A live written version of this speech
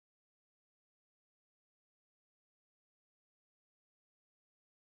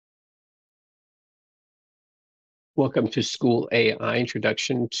Welcome to School AI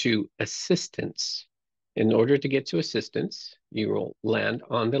Introduction to Assistants. In order to get to Assistants, you will land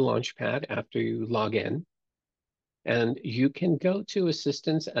on the Launchpad after you log in, and you can go to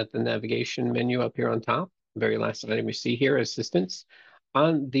Assistants at the navigation menu up here on top. Very last item you see here, Assistants.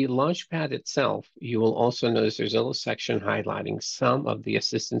 On the Launchpad itself, you will also notice there's a little section highlighting some of the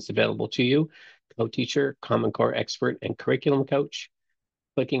assistants available to you: Co-Teacher, Common Core Expert, and Curriculum Coach.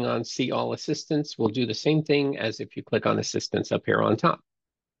 Clicking on See All Assistants will do the same thing as if you click on Assistants up here on top.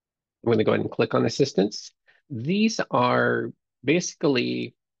 I'm going to go ahead and click on Assistants. These are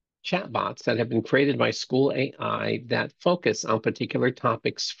basically chatbots that have been created by SchoolAI that focus on particular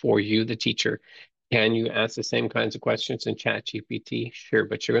topics for you, the teacher. Can you ask the same kinds of questions in ChatGPT? Sure,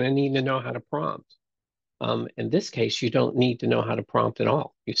 but you're going to need to know how to prompt. In this case, you don't need to know how to prompt at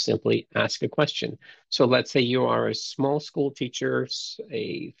all. You simply ask a question. So let's say you are a small school teacher,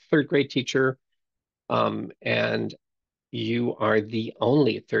 a third grade teacher, and you are the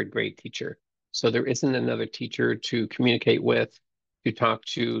only third grade teacher. So there isn't another teacher to communicate with, to talk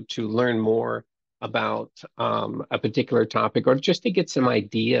to learn more about a particular topic, or just to get some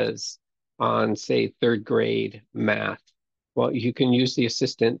ideas on, say, third grade math. Well, you can use the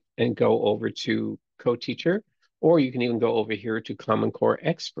assistant and go over to co-teacher, or you can even go over here to Common Core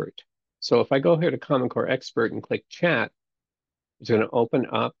Expert. So if I go here to Common Core Expert and click chat, it's going to open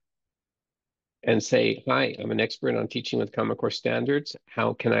up and say, hi, I'm an expert on teaching with Common Core standards.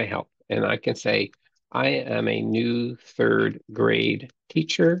 How can I help? And I can say, I am a new third grade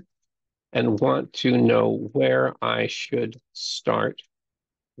teacher and want to know where I should start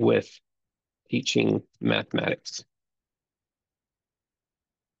with teaching mathematics.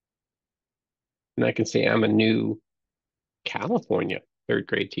 And I can say, I'm a new California third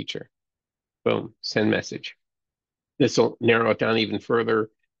grade teacher. Boom, send message. This will narrow it down even further,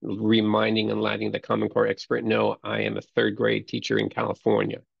 reminding and letting the Common Core expert know I am a third grade teacher in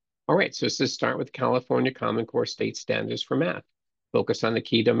California. All right, so it says start with California Common Core state standards for math. Focus on the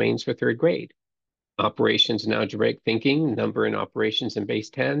key domains for third grade. Operations and algebraic thinking, number and operations in base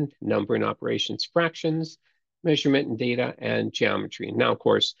 10, number and operations fractions, measurement and data, and geometry. Now, of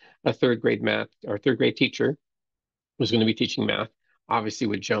course, a third grade math or third grade teacher who's going to be teaching math obviously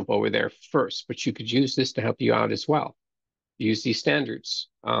would jump over there first, but you could use this to help you out as well. Use these standards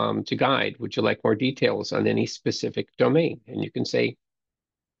to guide. Would you like more details on any specific domain? And you can say,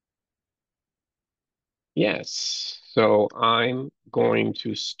 yes. So I'm going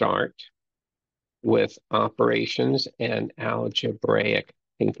to start with operations and algebraic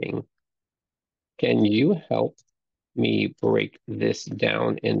thinking. Can you help me break this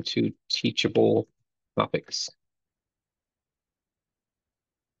down into teachable topics?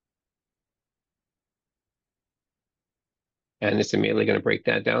 And it's immediately going to break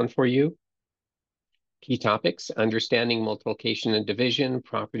that down for you. Key topics: understanding multiplication and division,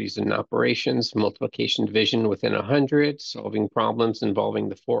 properties and operations, multiplication division within 100, solving problems involving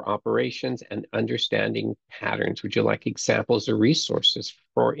the four operations, and understanding patterns. Would you like examples or resources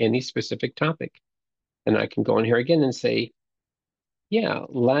for any specific topic? And I can go in here again and say, yeah,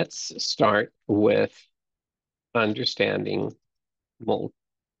 let's start with understanding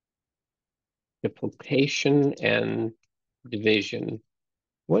multiplication and division.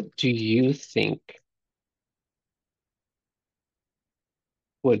 What do you think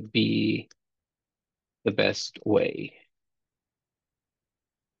would be the best way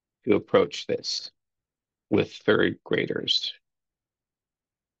to approach this with third graders?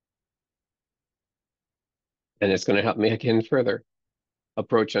 And it's going to help me again further.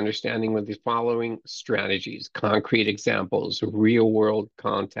 Approach understanding with the following strategies: concrete examples, real world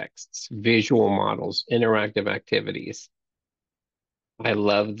contexts, visual models, interactive activities. I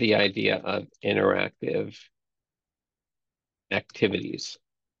love the idea of interactive activities.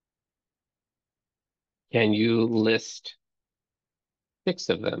 Can you list 6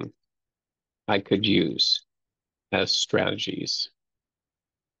 of them I could use as strategies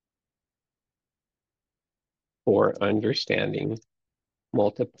for understanding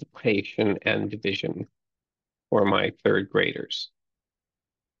multiplication and division for my third graders?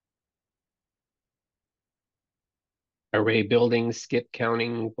 Array building, skip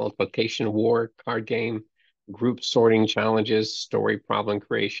counting, multiplication war, card game, group sorting challenges, story problem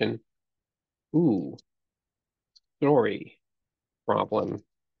creation. Ooh, story problem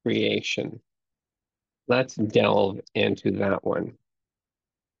creation. Let's delve into that one.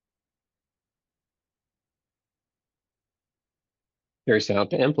 Here's how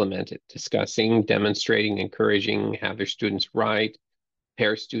to implement it: discussing, demonstrating, encouraging, have their students write,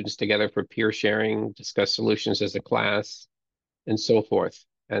 pair students together for peer sharing, discuss solutions as a class, and so forth.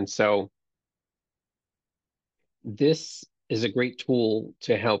 And so this is a great tool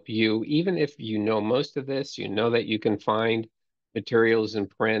to help you, even if you know most of this, you know that you can find materials in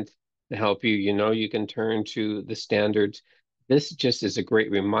print to help you, you know you can turn to the standards. This just is a great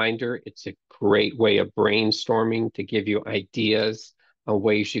reminder. It's a great way of brainstorming to give you ideas on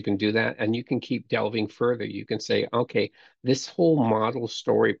ways you can do that. And you can keep delving further. You can say, okay, this whole model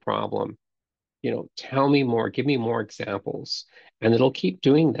story problem, tell me more, give me more examples, and it'll keep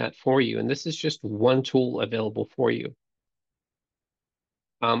doing that for you. And this is just one tool available for you.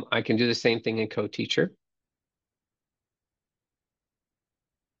 I can do the same thing in Co-Teacher.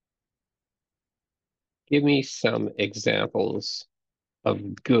 Give me some examples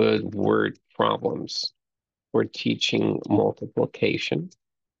of good word problems for teaching multiplication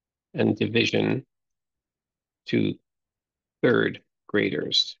and division to third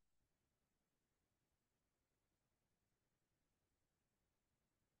graders.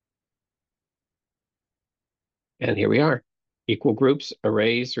 And here we are. Equal groups,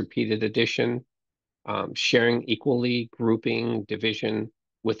 arrays, repeated addition, sharing equally, grouping, division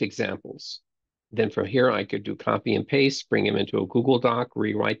with examples. Then from here, I could do copy and paste, bring them into a Google Doc,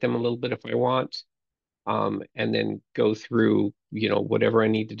 rewrite them a little bit if I want, and then go through, whatever I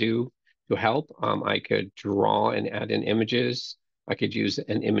need to do to help. I could draw and add in images. I could use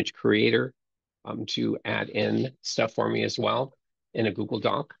an image creator to add in stuff for me as well in a Google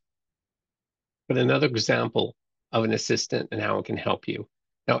Doc. But another example of an assistant and how it can help you.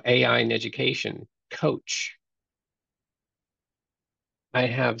 Now, AI in education, coach. I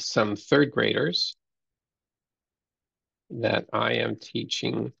have some third graders that I am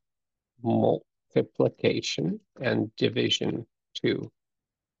teaching multiplication and division to.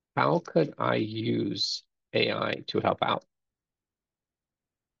 How could I use AI to help out?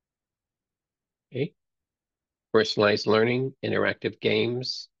 Okay. Personalized learning, interactive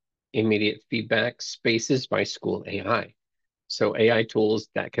games, immediate feedback, spaces by SchoolAI. So AI tools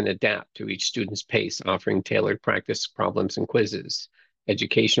that can adapt to each student's pace, offering tailored practice problems and quizzes,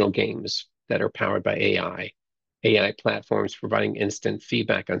 educational games that are powered by AI platforms providing instant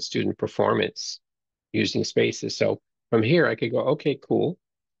feedback on student performance using spaces. So from here, I could go, okay, cool.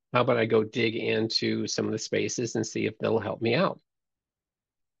 How about I go dig into some of the spaces and see if they'll help me out?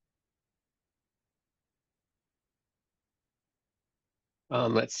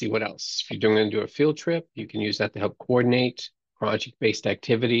 Let's see what else. If you're going to do a field trip, you can use that to help coordinate project-based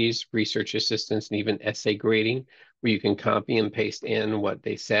activities, research assistance, and even essay grading, where you can copy and paste in what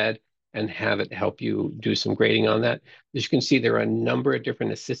they said and have it help you do some grading on that. As you can see, there are a number of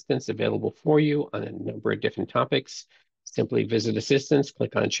different assistants available for you on a number of different topics. Simply visit assistants,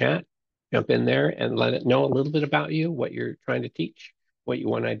 click on chat, jump in there and let it know a little bit about you, what you're trying to teach, what you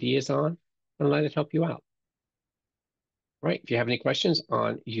want ideas on, and let it help you out. Right. If you have any questions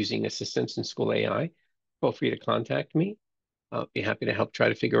on using assistants in SchoolAI, feel free to contact me. I'll be happy to help try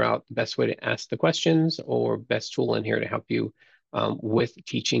to figure out the best way to ask the questions or best tool in here to help you with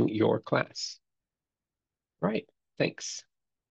teaching your class. Right. Thanks.